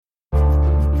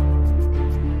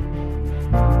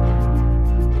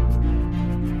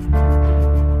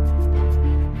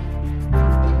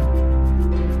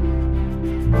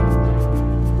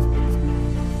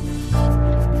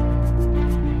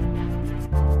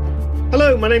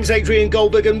Hello, my name is Adrian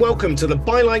Goldberg and welcome to the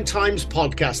Byline Times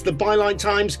podcast. The Byline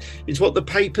Times is what the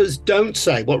papers don't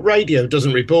say, what radio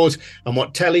doesn't report and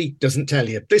what telly doesn't tell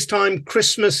you. This time,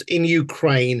 Christmas in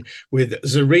Ukraine with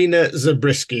Zarina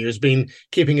Zabriskie, who's been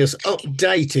keeping us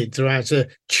updated throughout a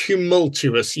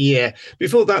tumultuous year.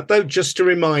 Before that, though, just a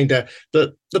reminder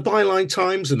that the Byline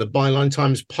Times and the Byline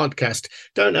Times podcast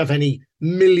don't have any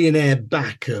millionaire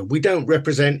backer. We don't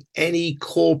represent any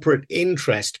corporate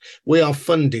interest. We are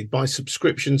funded by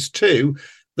subscriptions to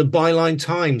the Byline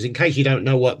Times. In case you don't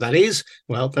know what that is,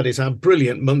 well, that is our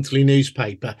brilliant monthly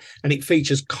newspaper, and it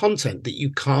features content that you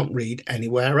can't read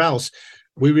anywhere else.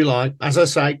 We rely, as I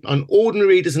say, on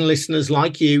ordinary readers and listeners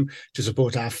like you to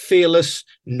support our fearless,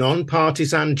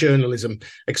 non-partisan journalism,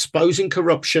 exposing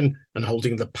corruption and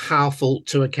holding the powerful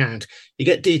to account. You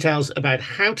get details about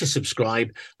how to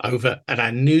subscribe over at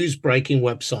our news-breaking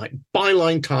website,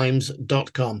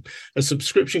 bylinetimes.com. A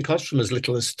subscription costs from as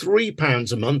little as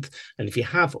 £3 a month. And if you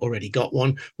have already got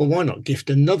one, well, why not gift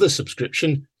another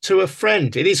subscription to a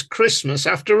friend? It is Christmas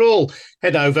after all.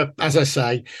 Head over, as I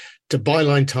say, to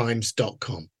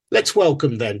bylinetimes.com. Let's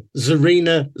welcome then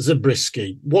Zarina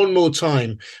Zabriskie one more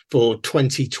time for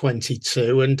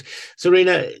 2022. And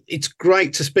Zarina, it's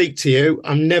great to speak to you.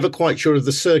 I'm never quite sure of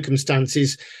the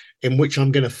circumstances in which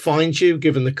I'm going to find you,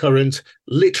 given the current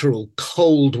literal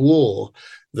Cold War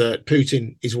that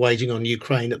Putin is waging on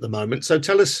Ukraine at the moment. So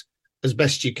tell us as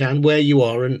best you can where you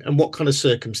are and what kind of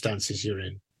circumstances you're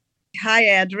in.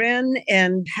 Hi, Adrian,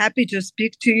 and happy to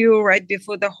speak to you right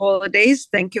before the holidays.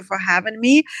 Thank you for having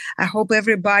me. I hope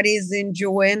everybody is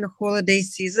enjoying holiday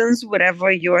seasons, whatever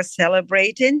you're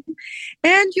celebrating.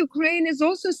 And Ukraine is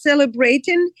also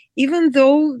celebrating, even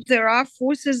though there are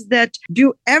forces that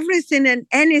do everything and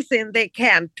anything they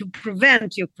can to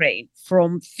prevent Ukraine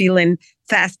from feeling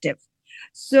festive.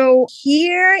 So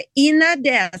here in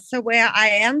Odessa, where I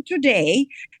am today,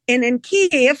 and in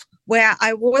Kiev, where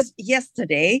I was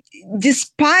yesterday,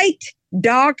 despite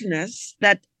darkness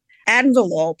that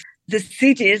enveloped the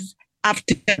cities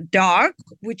after dark,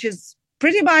 which is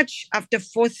pretty much after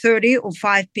 4:30 or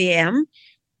 5 p.m.,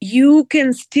 you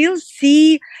can still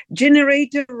see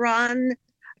generator-run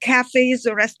cafes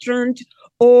or restaurants,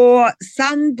 or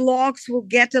some blocks will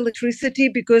get electricity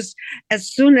because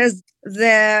as soon as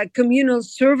the communal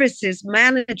services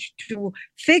manage to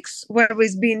fix what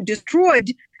was being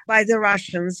destroyed by the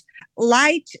Russians,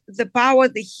 light, the power,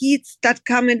 the heat start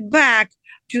coming back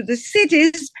to the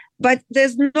cities, but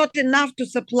there's not enough to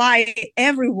supply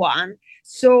everyone.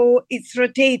 So it's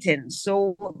rotating.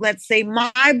 So let's say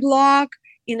my block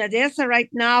in Odessa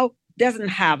right now doesn't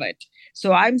have it.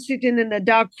 So I'm sitting in a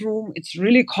dark room. It's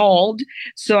really cold.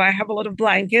 So I have a lot of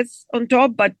blankets on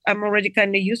top, but I'm already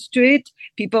kind of used to it.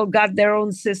 People got their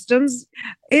own systems.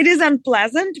 It is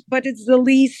unpleasant, but it's the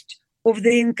least of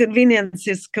the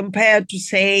inconveniences compared to,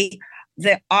 say,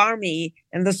 the army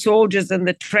and the soldiers in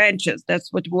the trenches.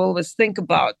 That's what we always think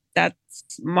about. That's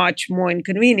much more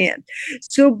inconvenient.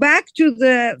 So back to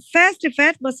the festive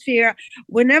atmosphere,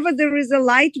 whenever there is a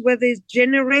light, whether it's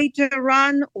generator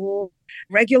run or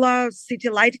regular city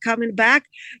light coming back,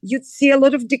 you'd see a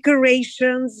lot of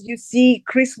decorations. You see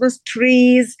Christmas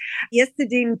trees.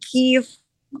 Yesterday in Kiev,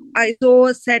 I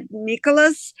saw St.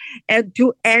 Nicholas and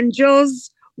two angels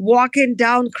walking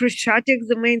down Krещатик,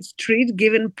 the main street,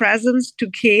 giving presents to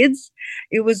kids.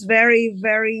 It was very,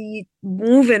 very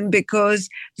moving because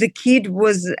the kid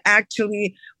was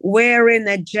actually wearing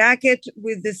a jacket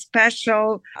with the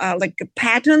special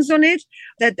patterns on it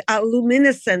that are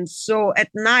luminescent. So at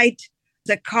night,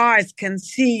 the cars can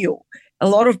see you. A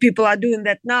lot of people are doing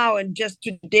that now. And just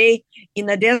today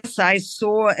in Odessa, I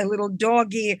saw a little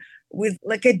doggy with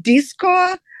like a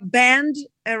disco band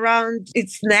around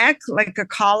its neck, like a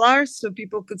collar, so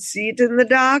people could see it in the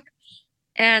dark.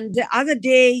 And the other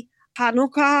day,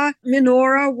 Hanukkah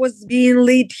menorah was being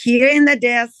lit here in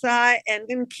Odessa and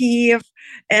in Kiev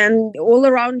and all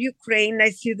around Ukraine. I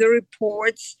see the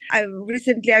reports.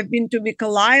 Recently I've been to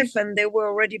Mykolaiv, and they were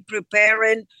already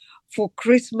preparing for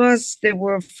Christmas. There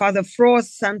were Father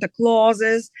Frost, Santa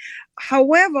Clauses.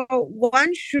 However,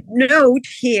 one should note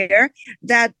here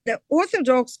that the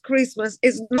Orthodox Christmas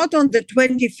is not on the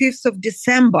 25th of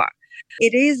December.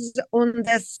 It is on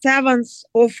the 7th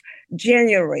of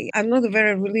January. I'm not a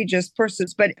very religious person,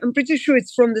 but I'm pretty sure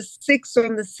it's from the 6th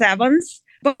or the 7th.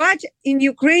 But in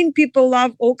Ukraine, people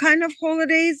love all kinds of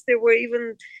holidays. There were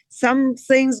even some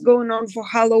things going on for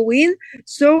Halloween.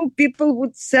 So people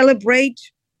would celebrate,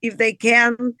 if they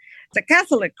can, the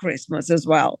Catholic Christmas as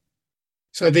well.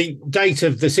 So the date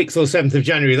of the 6th or 7th of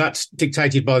January, that's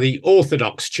dictated by the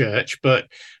Orthodox Church. But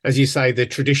as you say, the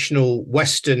traditional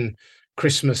Western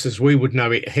Christmas as we would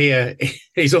know it here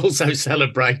is also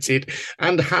celebrated,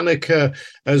 and Hanukkah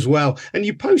as well. And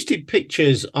you posted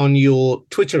pictures on your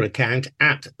Twitter account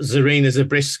at Zarina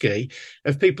Zabriskie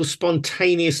of people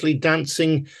spontaneously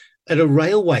dancing at a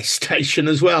railway station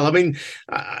as well. I mean,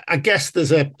 I guess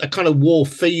there's a kind of war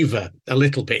fever a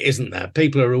little bit, isn't there?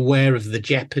 People are aware of the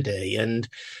jeopardy and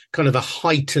kind of a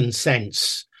heightened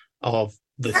sense of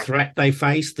the threat they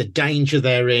face, the danger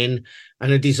they're in,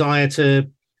 and a desire to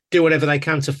do whatever they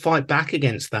can to fight back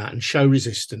against that and show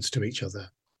resistance to each other.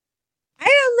 I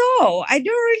don't know. I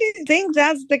don't really think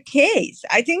that's the case.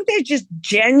 I think they're just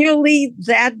genuinely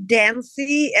that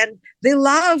dancey and they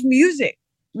love music.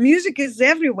 Music is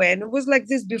everywhere. And it was like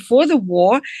this before the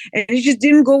war, and it just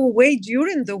didn't go away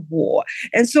during the war.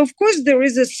 And so, of course, there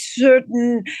is a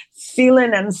certain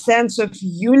feeling and sense of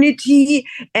unity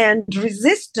and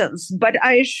resistance. But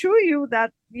I assure you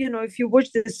that, if you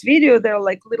watch this video, there are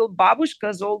like little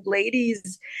babushkas, old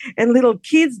ladies, and little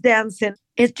kids dancing.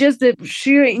 It's just the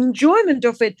sheer enjoyment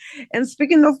of it. And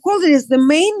speaking of holidays, the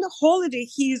main holiday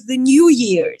here is the New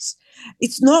Year's.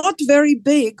 It's not very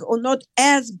big or not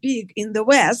as big in the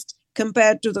West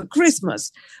compared to the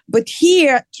Christmas. But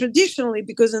here, traditionally,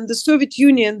 because in the Soviet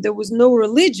Union, there was no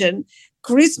religion,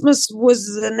 Christmas was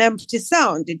an empty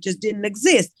sound. It just didn't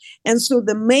exist. And so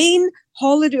the main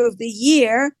holiday of the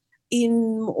year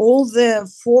in all the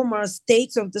former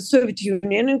states of the Soviet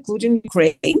Union, including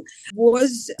Ukraine,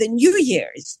 was the New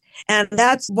Year's. And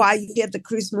that's why you get the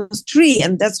Christmas tree.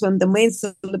 And that's when the main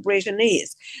celebration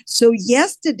is. So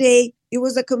yesterday, it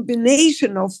was a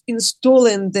combination of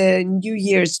installing the New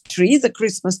Year's tree, the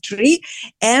Christmas tree,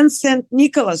 and St.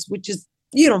 Nicholas, which is,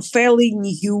 fairly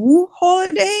new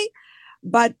holiday,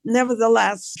 but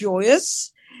nevertheless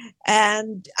joyous.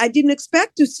 And I didn't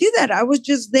expect to see that. I was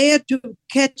just there to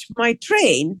catch my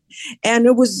train. And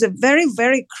it was a very,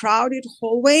 very crowded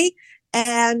hallway.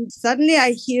 And suddenly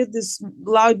I hear this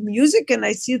loud music and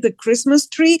I see the Christmas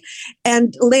tree.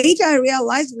 And later I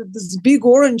realized that this big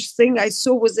orange thing I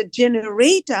saw was a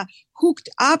generator hooked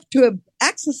up to an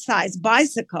exercise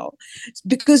bicycle,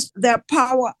 because there are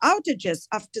power outages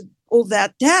after all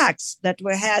the attacks that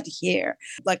we had here,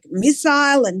 like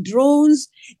missile and drones,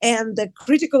 and the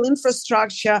critical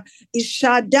infrastructure is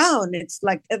shut down. It's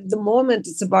like at the moment,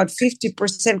 it's about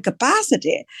 50%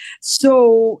 capacity.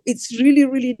 So it's really,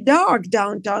 really dark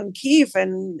downtown Kyiv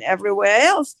and everywhere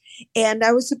else. And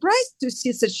I was surprised to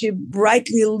see such a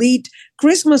brightly lit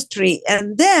Christmas tree.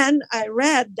 And then I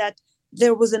read that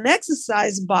there was an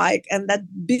exercise bike, and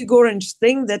that big orange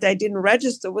thing that I didn't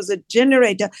register was a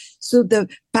generator. So the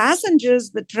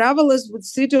passengers, the travelers would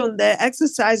sit on the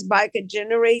exercise bike and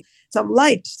generate some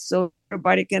light so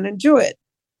everybody can enjoy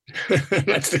it.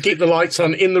 That's to keep the lights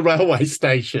on in the railway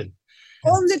station.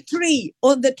 On the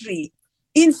tree.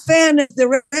 In fairness,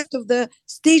 the rest of the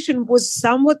station was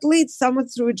somewhat lit, somewhat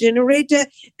through a generator,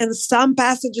 and some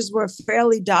passages were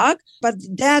fairly dark, but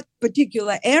that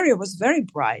particular area was very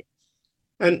bright.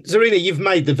 And Zarina, you've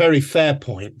made the very fair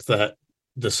point that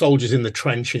the soldiers in the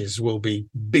trenches will be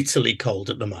bitterly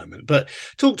cold at the moment. But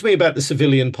talk to me about the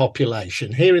civilian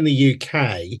population. Here in the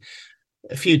UK,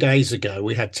 a few days ago,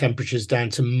 we had temperatures down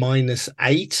to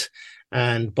 -8.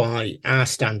 And by our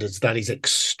standards, that is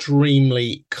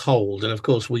extremely cold. And of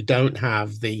course, we don't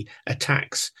have the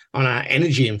attacks on our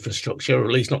energy infrastructure, or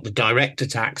at least not the direct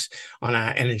attacks on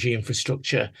our energy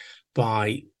infrastructure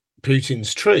by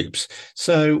Putin's troops.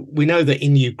 So we know that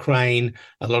in Ukraine,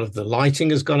 a lot of the lighting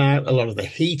has gone out, a lot of the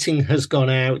heating has gone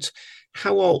out.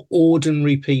 How are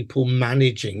ordinary people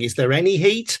managing? Is there any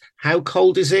heat? How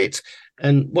cold is it?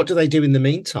 And what do they do in the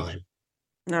meantime?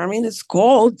 I mean, it's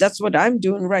cold. That's what I'm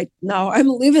doing right now. I'm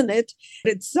living it.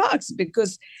 It sucks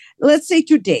because, let's say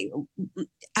today,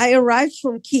 I arrived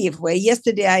from Kyiv, where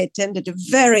yesterday I attended a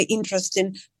very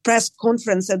interesting press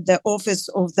conference at the office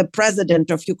of the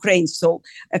president of Ukraine. So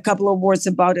a couple of words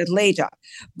about it later.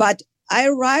 But I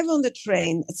arrive on the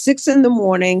train at 6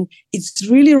 a.m. It's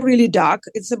really, really dark.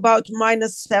 It's about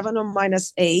 -7 or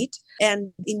 -8.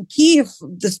 And in Kyiv,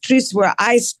 the streets were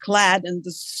ice clad and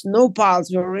the snow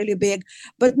piles were really big,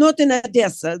 but not in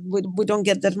Odessa. We don't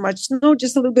get that much snow,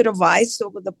 just a little bit of ice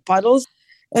over the puddles.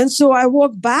 And so I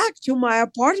walk back to my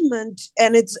apartment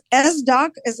and it's as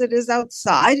dark as it is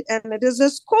outside and it is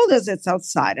as cold as it's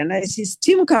outside. And I see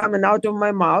steam coming out of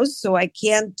my mouth, so I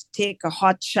can't take a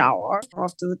hot shower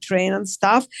after the train and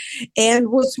stuff. And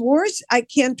what's worse, I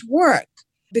can't work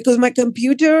because my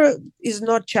computer is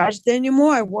not charged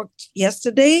anymore. I worked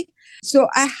yesterday. So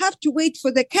I have to wait for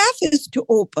the cafes to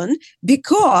open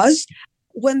because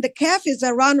when the cafes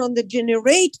are run on the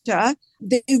generator,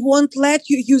 they won't let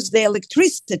you use the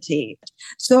electricity.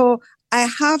 So I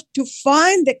have to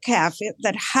find the cafe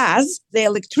that has the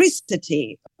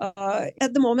electricity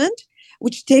at the moment,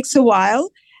 which takes a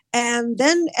while. And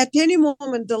then at any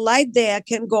moment, the light there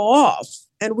can go off,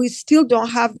 and we still don't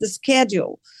have the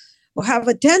schedule. We have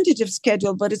a tentative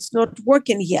schedule, but it's not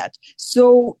working yet.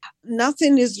 So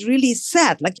nothing is really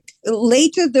set. Like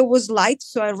later there was light,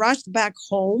 so I rushed back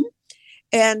home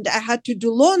and I had to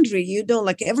do laundry.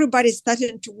 Like everybody's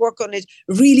starting to work on it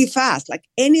really fast. Like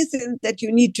anything that you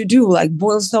need to do, like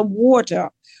boil some water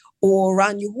or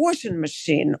run your washing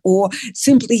machine or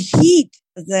simply heat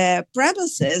the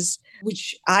premises,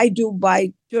 which I do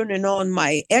by turning on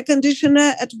my air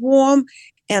conditioner at warm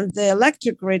and the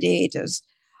electric radiators.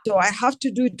 So I have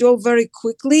to do it all very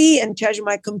quickly and charge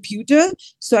my computer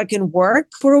so I can work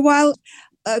for a while.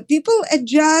 People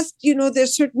adjust,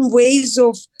 there's certain ways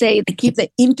of, say, they keep the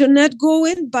internet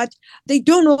going, but they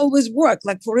don't always work.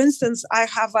 Like, for instance, I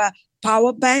have a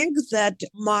power bank that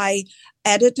my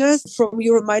editors from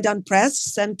Euromaidan Press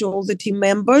sent to all the team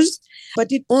members,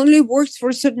 but it only works for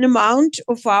a certain amount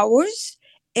of hours.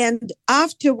 And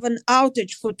after an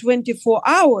outage for 24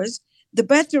 hours, the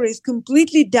battery is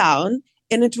completely down,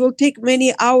 and it will take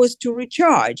many hours to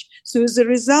recharge. So as a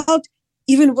result,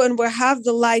 even when we have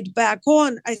the light back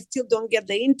on, I still don't get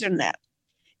the internet.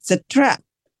 It's a trap.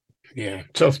 Yeah,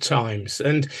 tough times.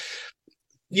 And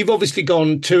you've obviously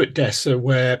gone to Odessa,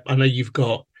 where I know you've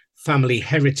got family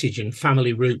heritage and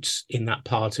family roots in that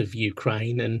part of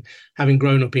Ukraine. And having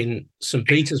grown up in St.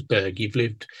 Petersburg, you've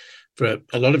lived for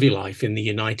a lot of your life in the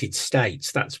United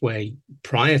States. That's where,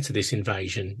 prior to this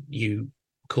invasion, you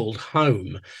called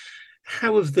home.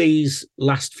 How have these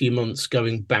last few months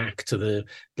going back to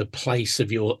the place of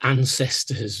your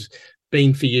ancestors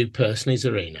been for you personally,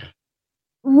 Zarina?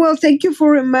 Well, thank you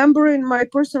for remembering my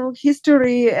personal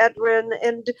history, Edwin.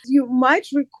 And you might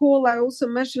recall, I also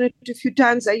mentioned it a few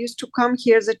times, I used to come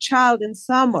here as a child in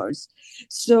summers.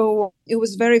 So it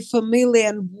was very familiar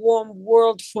and warm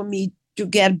world for me to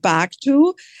get back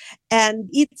to. And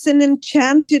it's an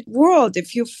enchanted world.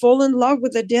 If you fall in love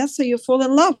with Odessa, you fall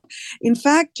in love. In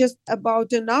fact, just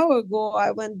about an hour ago,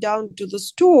 I went down to the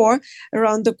store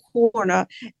around the corner,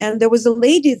 and there was a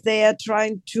lady there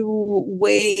trying to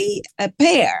weigh a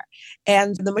pear,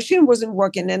 and the machine wasn't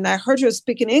working. And I heard her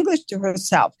speaking English to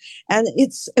herself. And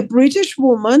it's a British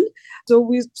woman. So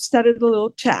we started a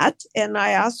little chat, and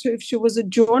I asked her if she was a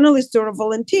journalist or a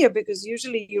volunteer, because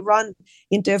usually you run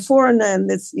into a foreigner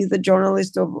and it's either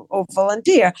journalist or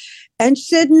volunteer. And she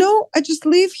said, no, I just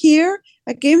live here.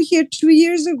 I came here 2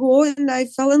 years ago and I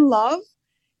fell in love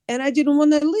and I didn't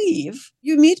want to leave.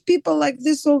 You meet people like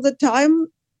this all the time.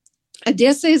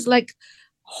 Odessa is like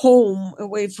home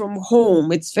away from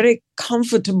home. It's very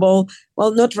comfortable.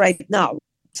 Well, not right now.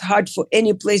 It's hard for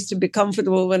any place to be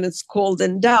comfortable when it's cold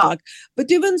and dark.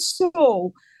 But even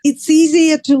so, it's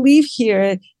easier to live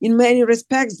here in many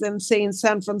respects than, say, in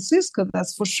San Francisco,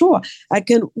 that's for sure. I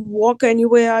can walk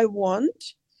anywhere I want.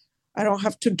 I don't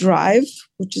have to drive,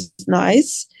 which is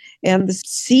nice. And the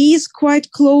sea is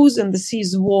quite close and the sea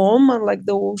is warm, unlike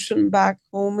the ocean back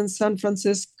home in San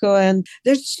Francisco. And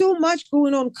there's so much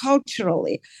going on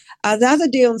culturally. The other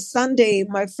day on Sunday,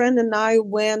 my friend and I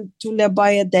went to Le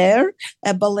Bayadère,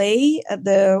 a ballet at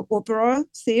the Opera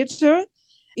Theater.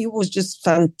 It was just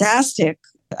fantastic.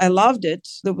 I loved it.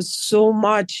 There was so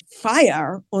much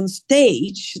fire on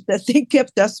stage that they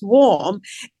kept us warm.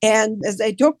 And as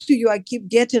I talk to you, I keep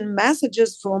getting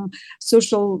messages from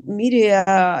social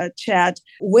media chat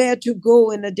where to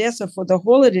go in Odessa for the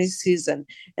holiday season.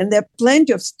 And there are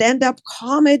plenty of stand-up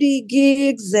comedy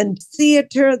gigs and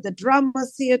theater. The drama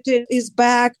theater is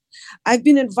back. I've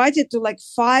been invited to like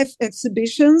 5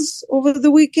 exhibitions over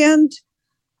the weekend.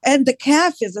 And the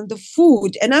cafes and the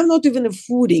food. And I'm not even a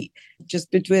foodie, just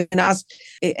between us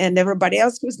and everybody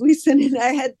else who's listening.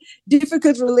 I had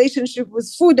difficult relationship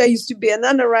with food. I used to be an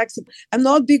anorexic. I'm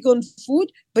not big on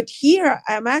food, but here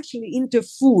I'm actually into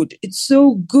food. It's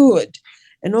so good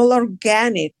and all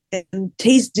organic and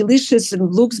tastes delicious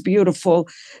and looks beautiful.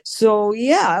 So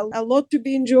yeah, a lot to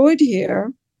be enjoyed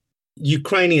here.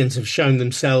 Ukrainians have shown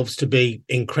themselves to be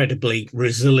incredibly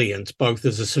resilient, both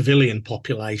as a civilian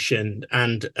population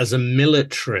and as a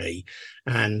military.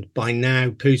 And by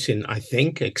now, Putin, I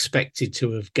think, expected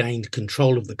to have gained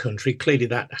control of the country. Clearly,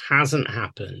 that hasn't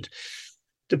happened.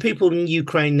 Do people in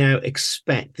Ukraine now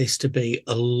expect this to be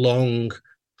a long,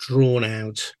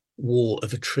 drawn-out war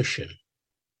of attrition?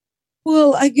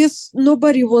 Well, I guess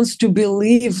nobody wants to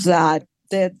believe that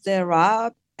there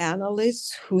are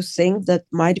analysts who think that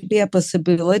might be a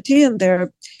possibility, and there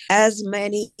are as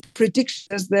many predictions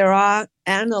as there are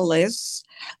analysts.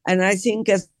 And I think,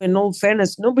 as in all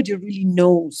fairness, nobody really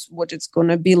knows what it's going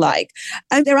to be like.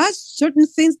 And there are certain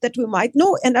things that we might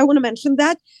know. And I want to mention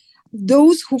that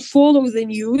those who follow the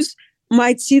news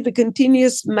might see the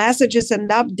continuous messages and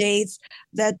updates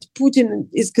that Putin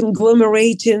is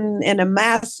conglomerating and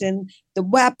amassing the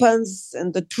weapons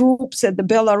and the troops at the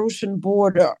Belarusian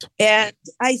border. And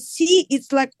I see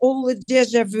it's like all a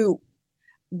deja vu.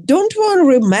 Don't want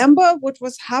to remember what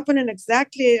was happening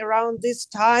exactly around this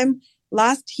time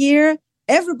last year?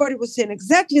 Everybody was saying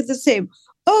exactly the same.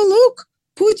 Oh, look,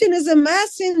 Putin is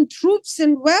amassing troops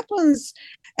and weapons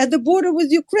at the border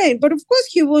with Ukraine. But of course,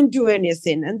 he won't do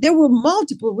anything. And there were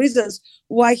multiple reasons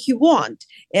why he won't.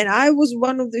 And I was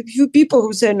one of the few people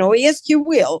who said, no, yes, he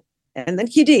will. And then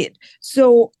he did.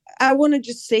 So I want to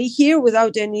just say here,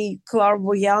 without any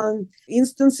clairvoyant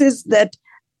instances, that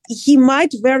he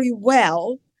might very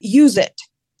well use it.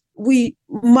 We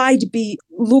might be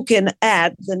looking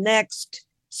at the next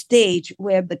stage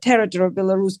where the territory of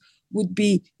Belarus would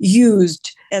be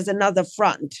used as another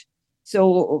front.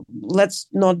 So let's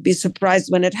not be surprised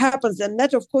when it happens. And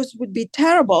that, of course, would be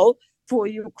terrible for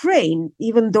Ukraine,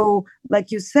 even though,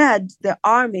 like you said, the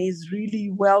army is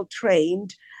really well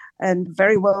trained and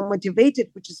very well motivated,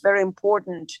 which is very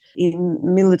important in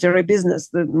military business.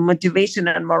 The motivation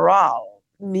and morale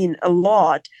mean a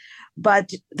lot.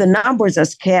 But the numbers are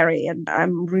scary, and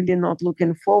I'm really not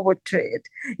looking forward to it.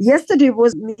 Yesterday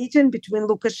was a meeting between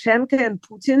Lukashenko and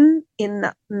Putin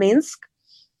in Minsk.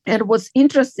 And what's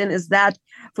interesting is that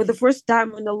for the first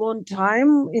time in a long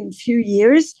time, in a few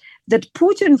years, that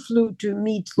Putin flew to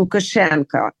meet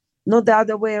Lukashenko, not the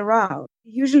other way around.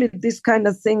 Usually these kind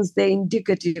of things, they're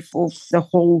indicative of the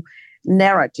whole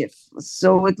narrative.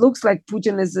 So it looks like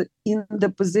Putin is in the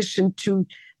position to,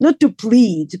 not to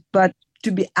plead, but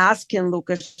to be asking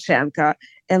Lukashenko.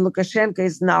 And Lukashenko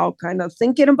is now kind of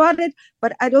thinking about it.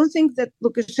 But I don't think that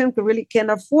Lukashenko really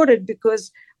can afford it,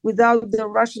 because without the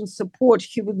Russian support,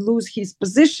 he would lose his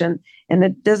position. And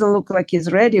it doesn't look like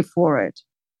he's ready for it.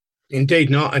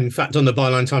 Indeed not. In fact, on the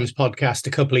Byline Times podcast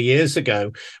a couple of years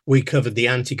ago, we covered the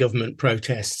anti-government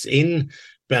protests in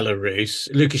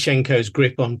Belarus. Lukashenko's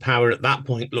grip on power at that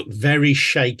point looked very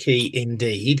shaky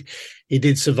indeed. He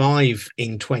did survive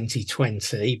in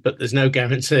 2020, but there's no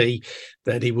guarantee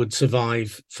that he would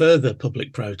survive further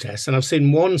public protests. And I've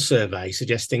seen one survey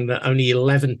suggesting that only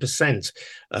 11%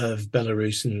 of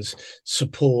Belarusians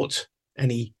support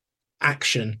any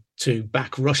action to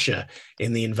back Russia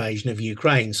in the invasion of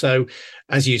Ukraine. So,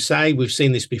 as you say, we've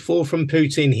seen this before from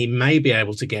Putin. He may be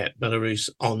able to get Belarus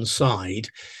on side,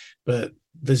 but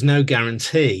there's no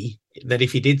guarantee that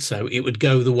if he did so, it would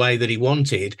go the way that he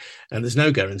wanted. And there's no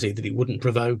guarantee that it wouldn't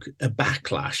provoke a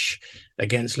backlash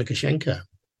against Lukashenko.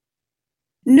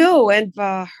 No, and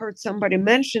I heard somebody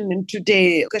mention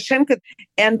today, Lukashenko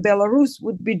and Belarus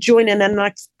would be joining an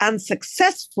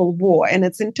unsuccessful war, and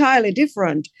it's entirely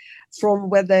different from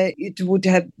whether it would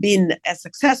have been a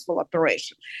successful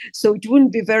operation. So it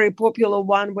wouldn't be very popular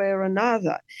one way or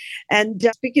another. And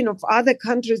speaking of other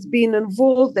countries being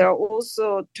involved, there are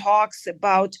also talks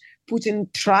about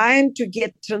Putin trying to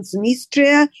get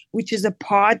Transnistria, which is a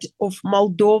part of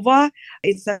Moldova.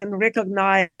 It's an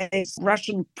unrecognized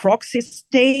Russian proxy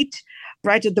state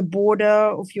right at the border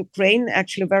of Ukraine,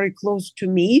 actually very close to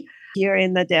me here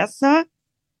in Odessa.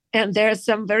 And there are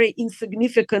some very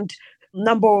insignificant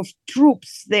number of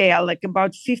troops there, like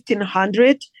about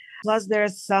 1,500. Plus there are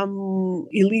some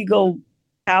illegal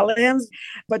aliens.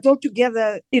 But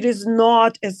altogether, it is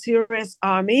not a serious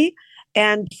army.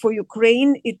 And for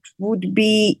Ukraine, it would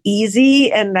be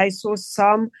easy. And I saw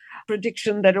some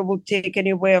prediction that it will take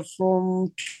anywhere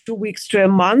from 2 weeks to a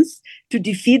month to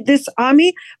defeat this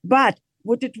army. But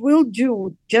what it will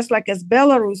do, just like as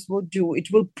Belarus will do, it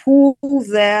will pull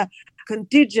their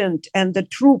contingent and the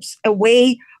troops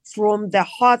away from the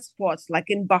hotspots, like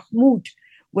in Bakhmut,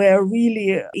 where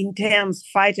really intense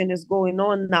fighting is going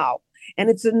on now. And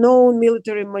it's a known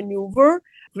military maneuver.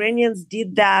 Ukrainians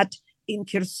did that in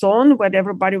Kherson, where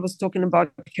everybody was talking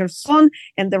about Kherson,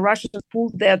 and the Russians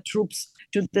pulled their troops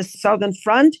to the southern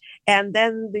front. And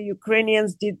then the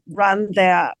Ukrainians did run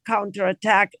their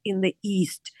counterattack in the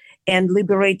east and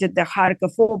liberated the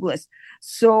Kharkov Oblast.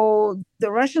 So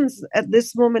the Russians at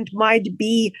this moment might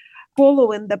be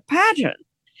following the pattern.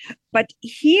 But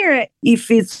here, if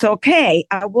it's okay,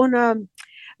 I want to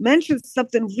mention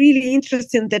something really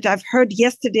interesting that I've heard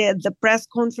yesterday at the press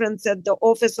conference at the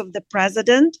office of the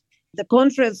president. The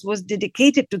conference was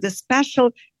dedicated to the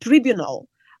special tribunal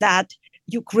that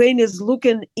Ukraine is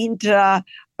looking into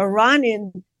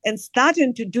running and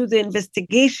starting to do the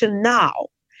investigation now.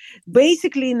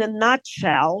 Basically, in a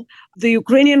nutshell, the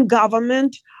Ukrainian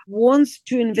government wants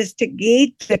to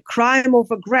investigate the crime of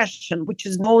aggression, which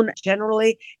is known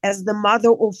generally as the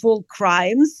mother of all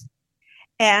crimes.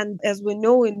 And as we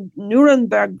know in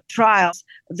Nuremberg trials,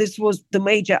 this was the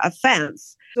major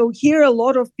offense. So here a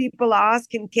lot of people are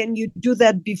asking, can you do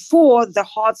that before the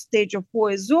hot stage of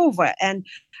war is over? And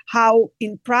how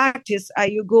in practice are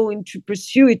you going to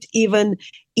pursue it, even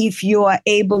if you are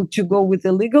able to go with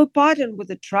the legal part and with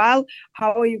the trial?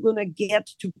 How are you going to get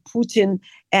to Putin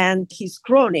and his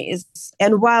cronies?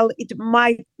 And while it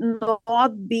might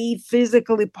not be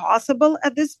physically possible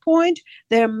at this point,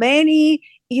 there are many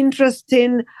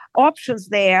interesting options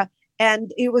there.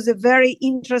 And it was a very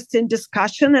interesting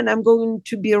discussion, and I'm going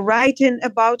to be writing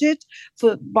about it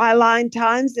for Byline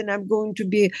Times, and I'm going to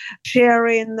be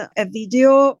sharing a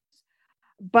video.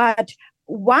 But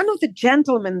one of the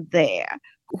gentlemen there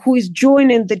who is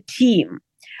joining the team,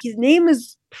 his name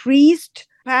is Priest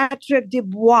Patrick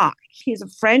Dubois. He's a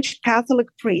French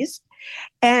Catholic priest,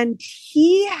 and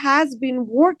he has been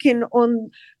working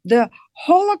on the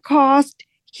Holocaust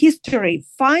history,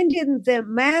 finding the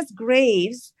mass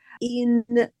graves in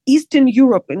Eastern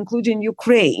Europe, including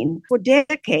Ukraine, for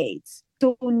decades.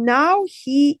 So now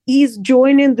he is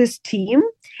joining this team.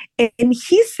 And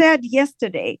he said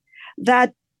yesterday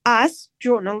that us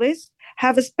journalists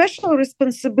have a special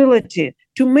responsibility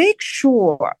to make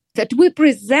sure that we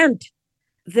present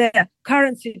the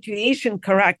current situation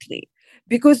correctly.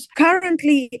 Because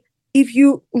currently, if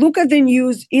you look at the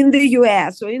news in the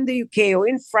US or in the UK or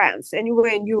in France,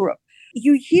 anywhere in Europe,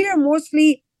 you hear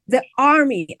mostly the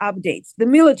army updates, the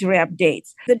military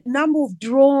updates, the number of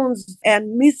drones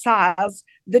and missiles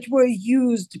that were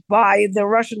used by the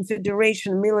Russian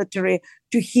Federation military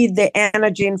to hit the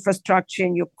energy infrastructure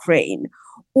in Ukraine,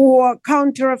 or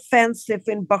counteroffensive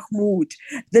in Bakhmut,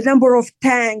 the number of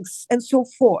tanks, and so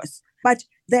forth. But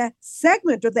the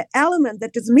segment or the element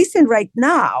that is missing right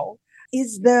now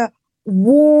is the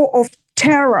war of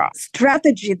terror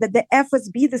strategy that the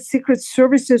FSB, the secret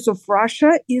services of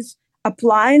Russia, is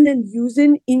applying and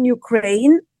using in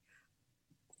Ukraine.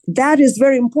 That is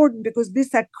very important because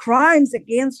these are crimes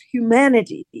against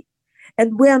humanity.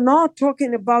 And we are not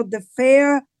talking about the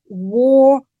fair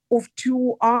war of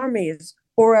two armies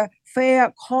or a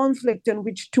fair conflict in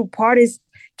which two parties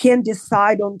can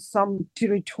decide on some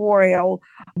territorial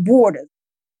borders.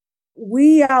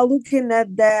 We are looking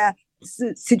at the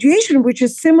situation which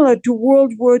is similar to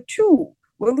World War II.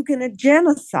 We're looking at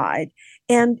genocide.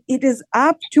 And it is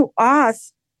up to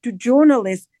us, to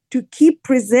journalists, to keep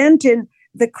presenting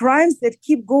the crimes that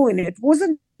keep going. It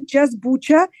wasn't just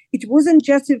Bucha. It wasn't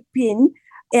just Irpin.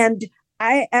 And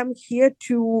I am here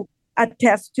to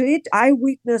attest to it. I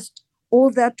witnessed all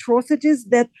the atrocities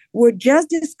that were just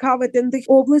discovered in the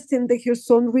oblast, in the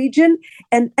Kherson region.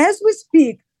 And as we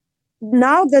speak,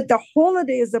 now that the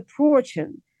holiday is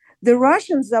approaching, the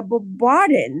Russians are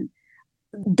bombarding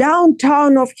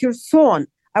downtown of Kherson.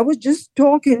 I was just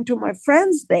talking to my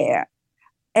friends there,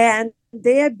 and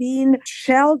they are being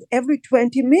shelled every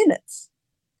 20 minutes.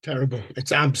 Terrible.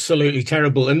 It's absolutely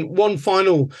terrible. And one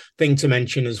final thing to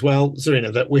mention as well,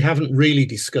 Zarina, that we haven't really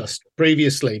discussed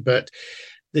previously, but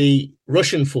the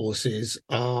Russian forces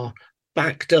are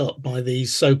backed up by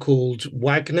these so-called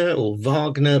Wagner or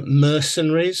Wagner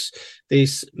mercenaries,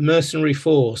 this mercenary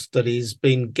force that is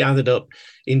being gathered up,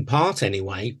 in part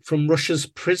anyway, from Russia's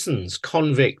prisons,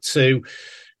 convicts who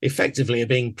effectively are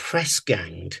being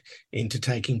press-ganged into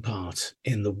taking part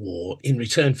in the war in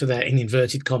return for their, in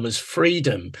inverted commas,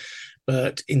 freedom.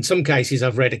 But in some cases,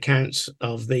 I've read accounts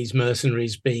of these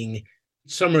mercenaries being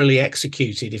summarily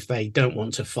executed if they don't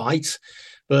want to fight.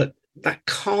 But that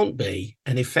can't be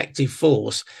an effective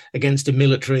force against a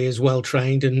military as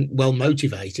well-trained and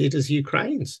well-motivated as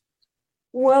Ukraine's.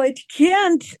 Well, it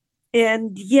can't,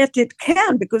 and yet it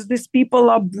can, because these people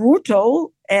are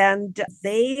brutal and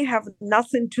they have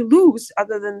nothing to lose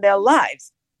other than their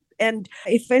lives. And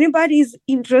if anybody is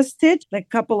interested, like a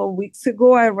couple of weeks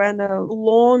ago, I ran a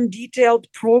long, detailed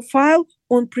profile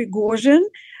on Prigozhin.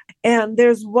 And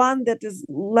there's one that is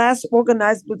less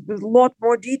organized with a lot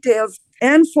more details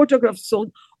and photographs.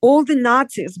 So all the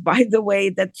Nazis, by the way,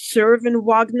 that serve in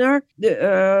Wagner,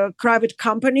 the private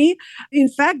company. In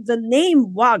fact, the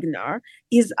name Wagner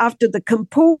is after the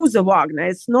composer Wagner.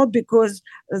 It's not because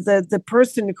the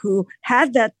person who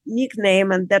had that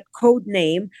nickname and that code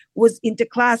name was into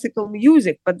classical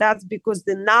music, but that's because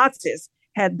the Nazis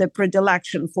had the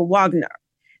predilection for Wagner.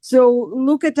 So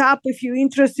look it up if you're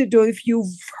interested, or if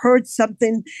you've heard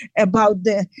something about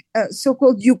the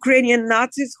so-called Ukrainian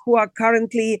Nazis who are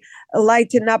currently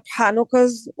lighting up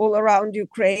Hanukkahs all around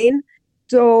Ukraine.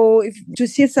 So to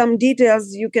see some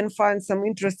details, you can find some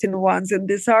interesting ones in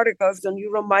these articles on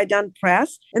Euromaidan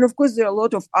Press. And of course, there are a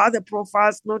lot of other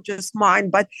profiles, not just mine,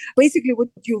 but basically what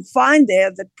you'll find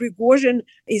there that Prigozhin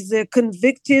is a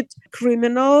convicted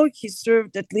criminal. He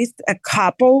served at least a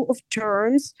couple of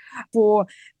terms for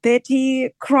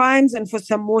petty crimes and for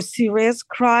some more serious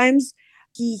crimes.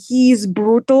 He is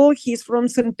brutal. He's from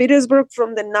St. Petersburg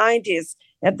from the 90s,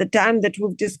 at the time that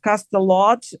we've discussed a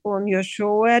lot on your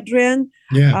show, Adrian,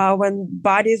 when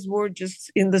bodies were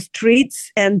just in the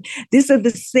streets. And these are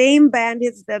the same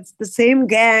bandits. That's the same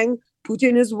gang.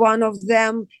 Putin is one of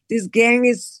them. This gang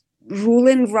is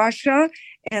ruling Russia,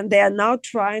 and they are now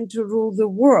trying to rule the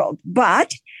world.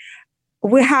 But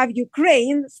we have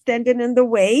Ukraine standing in the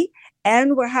way,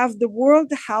 and we have the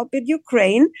world helping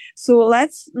Ukraine. So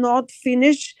let's not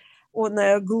finish on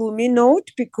a gloomy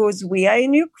note, because we are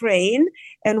in Ukraine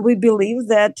and we believe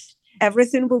that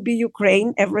everything will be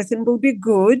Ukraine, everything will be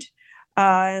good,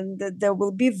 and that there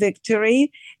will be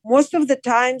victory. Most of the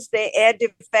times the air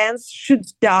defense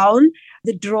shoots down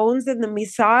the drones and the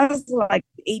missiles like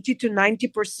 80 to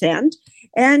 90%.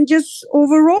 And just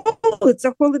overall, it's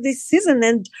a holiday season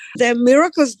and there are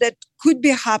miracles that could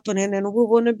be happening, and we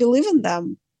want to believe in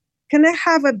them. Can I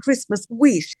have a Christmas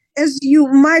wish? As you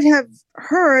might have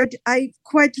heard, I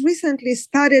quite recently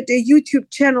started a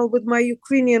YouTube channel with my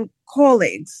Ukrainian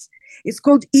colleagues. It's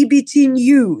called EBT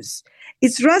News.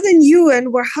 It's rather new,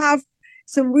 and we have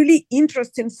some really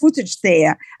interesting footage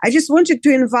there. I just wanted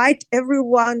to invite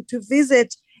everyone to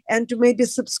visit and to maybe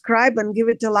subscribe and give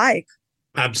it a like.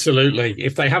 Absolutely.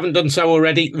 If they haven't done so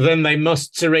already, then they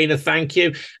must. Zarina, thank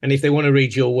you. And if they want to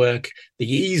read your work,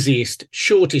 the easiest,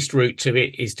 shortest route to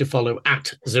it is to follow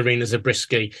at Zarina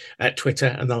Zabriskie at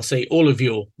Twitter, and they'll see all of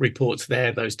your reports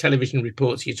there, those television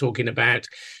reports you're talking about,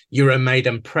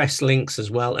 Euromaidan Press links as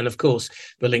well, and of course,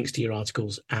 the links to your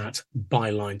articles at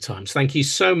Byline Times. Thank you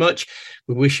so much.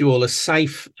 We wish you all a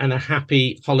safe and a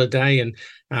happy holiday, and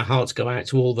our hearts go out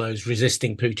to all those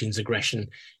resisting Putin's aggression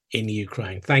in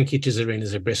Ukraine. Thank you to Zarina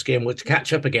Zabriskie, and we'll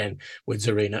catch up again with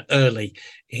Zarina early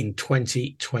in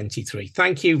 2023.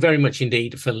 Thank you very much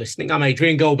indeed for listening. I'm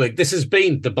Adrian Goldberg. This has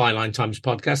been the Byline Times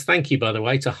podcast. Thank you, by the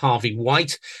way, to Harvey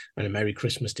White, and a Merry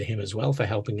Christmas to him as well for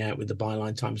helping out with the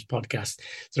Byline Times podcast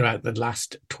throughout the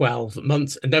last 12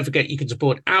 months. And don't forget, you can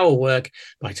support our work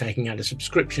by taking out a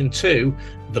subscription to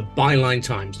the Byline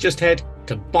Times. Just head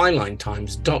to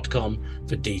bylinetimes.com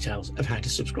for details of how to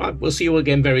subscribe. We'll see you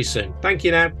again very soon. Thank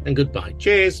you now, and goodbye.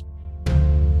 Cheers.